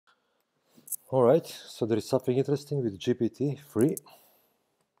Alright, so there is something interesting with GPT free.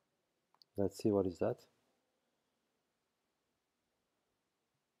 Let's see what is that.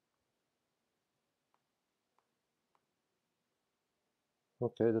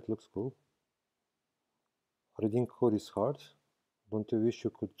 Okay, that looks cool. Reading code is hard. Don't you wish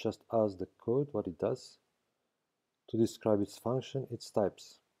you could just ask the code what it does? To describe its function, its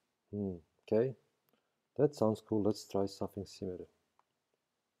types. Okay, that sounds cool. Let's try something similar.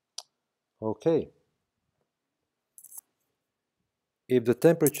 Okay. If the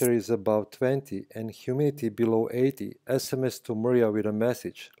temperature is above 20 and humidity below 80, SMS to Maria with a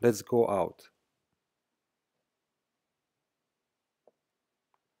message, let's go out.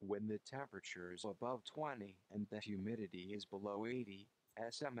 When the temperature is above 20 and the humidity is below 80,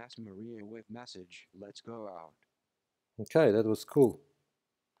 SMS Maria with message, let's go out. Okay, that was cool.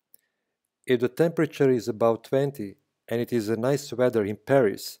 If the temperature is above 20 and it is a nice weather in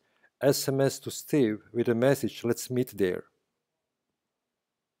Paris, SMS to Steve with a message, let's meet there.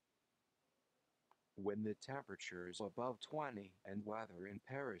 When the temperature is above 20 and weather in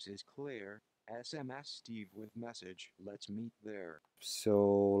Paris is clear, SMS Steve with message, let's meet there.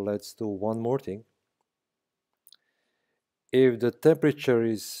 So let's do one more thing. If the temperature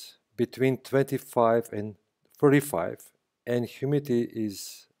is between 25 and 35 and humidity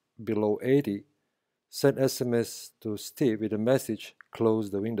is below 80, send SMS to Steve with a message, close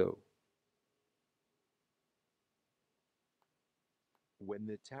the window. When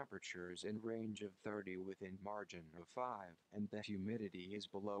the temperature is in range of 30 within margin of 5 and the humidity is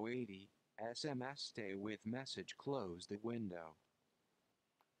below 80, SMS stay with message, close the window.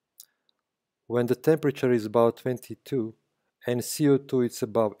 When the temperature is about 22 and CO2 is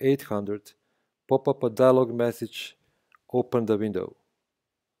above 800, pop up a dialog message, open the window.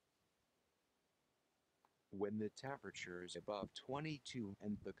 When the temperature is above 22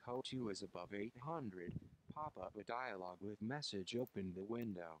 and the CO2 is above 800, pop up a dialog with message, open the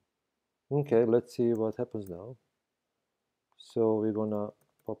window. Okay, let's see what happens now. So we're gonna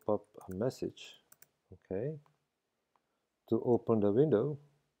pop up a message, okay, to open the window.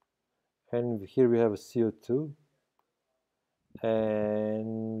 And here we have a CO2.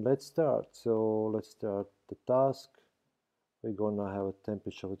 And let's start. So let's start the task. We're gonna have a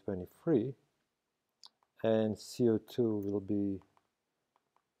temperature of 23 and CO2 will be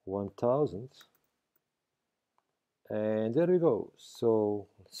 1000. And there we go. So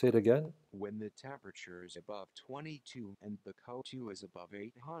say it again. When the temperature is above 22 and the CO2 is above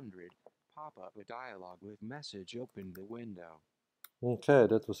 800, pop up a dialog with message, open the window. Okay,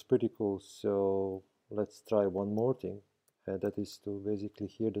 that was pretty cool. So let's try one more thing. And that is to basically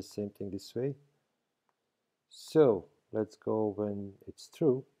hear the same thing this way. So let's go when it's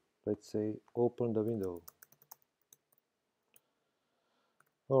true. Let's say open the window.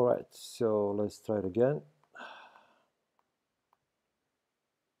 All right, so let's try it again.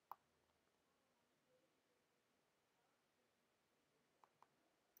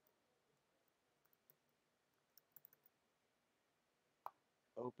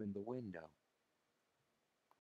 Open the window.